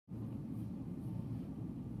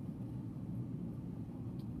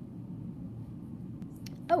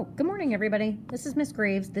Oh, good morning, everybody. This is Miss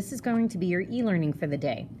Graves. This is going to be your e-learning for the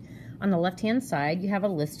day. On the left-hand side, you have a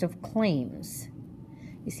list of claims.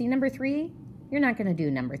 You see number 3? You're not going to do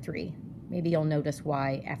number 3. Maybe you'll notice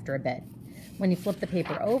why after a bit. When you flip the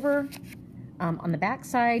paper over, on the back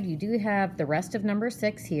side, you do have the rest of number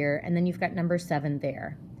 6 here, and then you've got number 7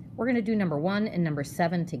 there. We're going to do number 1 and number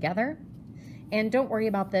 7 together. And don't worry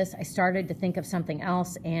about this. I started to think of something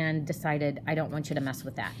else and decided I don't want you to mess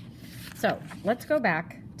with that. So let's go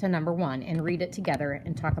back to number 1 and read it together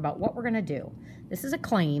and talk about what we're going to do. This is a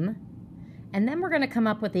claim, and then we're going to come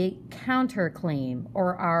up with a counterclaim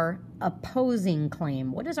or our opposing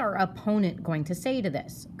claim. What is our opponent going to say to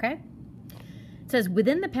this? Okay? It says,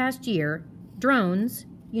 within the past year, drones,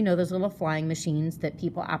 you know, those little flying machines that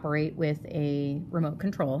people operate with a remote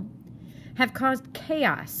control, have caused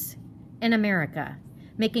chaos in America,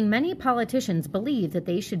 making many politicians believe that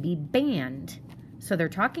they should be banned. So they're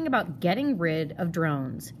talking about getting rid of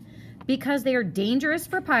drones because they are dangerous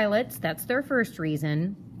for pilots, that's their first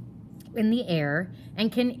reason, in the air,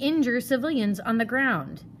 and can injure civilians on the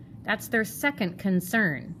ground. That's their second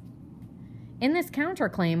concern. In this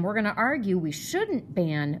counterclaim, we're going to argue we shouldn't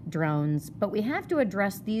ban drones, but we have to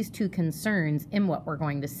address these two concerns in what we're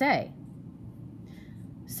going to say.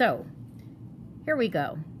 So, here we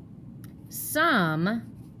go. Some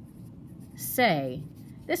say,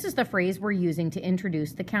 this is the phrase we're using to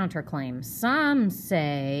introduce the counterclaim. Some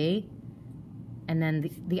say, and then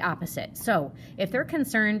the opposite. So if they're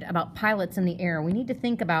concerned about pilots in the air, we need to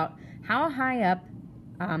think about how high up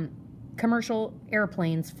commercial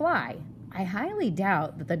airplanes fly. I highly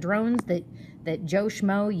doubt that the drones that Joe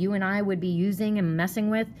Schmo, you and I would be using and messing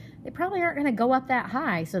with, they probably aren't going to go up that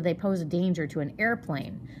high, so they pose a danger to an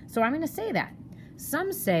airplane. So I'm going to say that.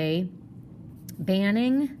 Some say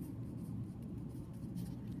banning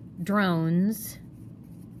drones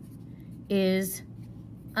is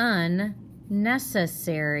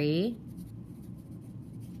unnecessary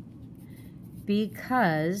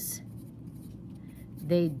because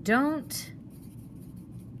they don't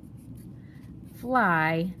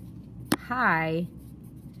fly high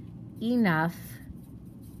enough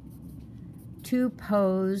to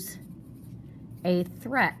pose a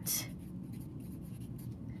threat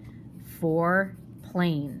for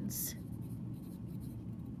planes.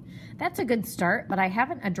 That's a good start, but I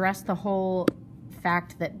haven't addressed the whole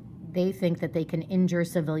fact that they think that they can injure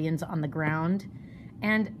civilians on the ground.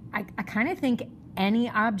 And I kind of think any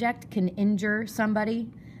object can injure somebody.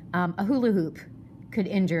 A hula hoop could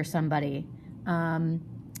injure somebody.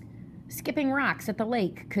 Skipping rocks at the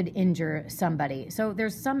lake could injure somebody. So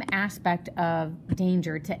there's some aspect of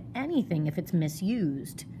danger to anything if it's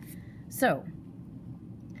misused. So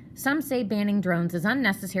some say banning drones is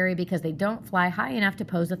unnecessary because they don't fly high enough to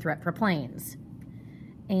pose a threat for planes.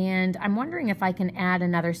 And I'm wondering if I can add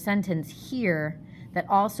another sentence here that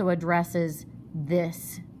also addresses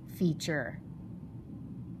this feature.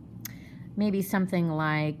 Maybe something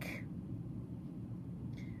like,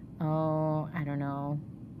 oh, I don't know.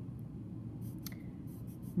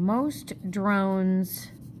 Most drones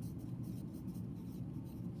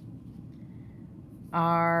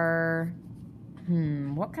are,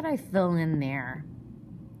 what could I fill in there?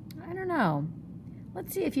 I don't know.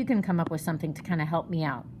 Let's see if you can come up with something to kind of help me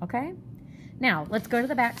out, okay? Now, let's go to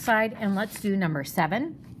the back side and let's do number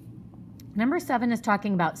 7. Number 7 is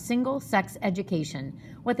talking about single-sex education.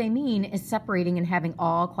 What they mean is separating and having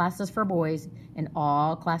all classes for boys and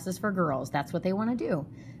all classes for girls. That's what they want to do.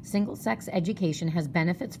 Single-sex education has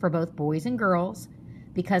benefits for both boys and girls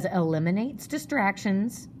because it eliminates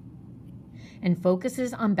distractions and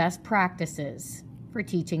focuses on best practices for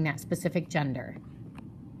teaching that specific gender.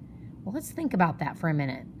 Well, let's think about that for a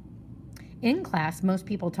minute. In class, most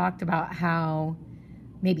people talked about how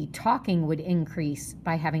maybe talking would increase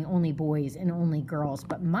by having only boys and only girls.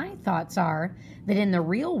 But my thoughts are that in the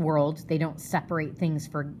real world, they don't separate things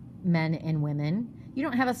for men and women. You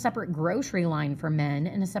don't have a separate grocery line for men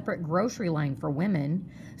and a separate grocery line for women.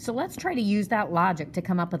 So let's try to use that logic to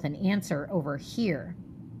come up with an answer over here.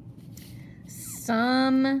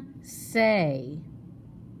 Some say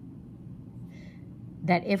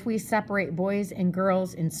that if we separate boys and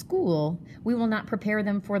girls in school, we will not prepare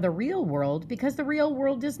them for the real world because the real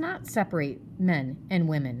world does not separate men and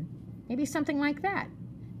women. Maybe something like that.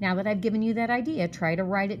 Now that I've given you that idea, try to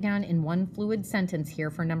write it down in one fluid sentence here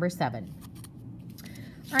for number 7.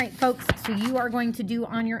 All right, folks, so you are going to do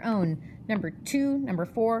on your own number 2, number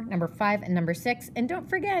 4, number 5, and number 6. And don't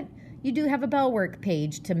forget, you do have a bell work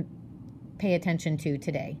page to pay attention to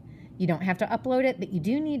today. You don't have to upload it, but you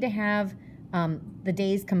do need to have the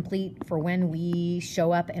days complete for when we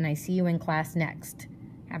show up and I see you in class next.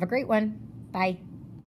 Have a great one. Bye.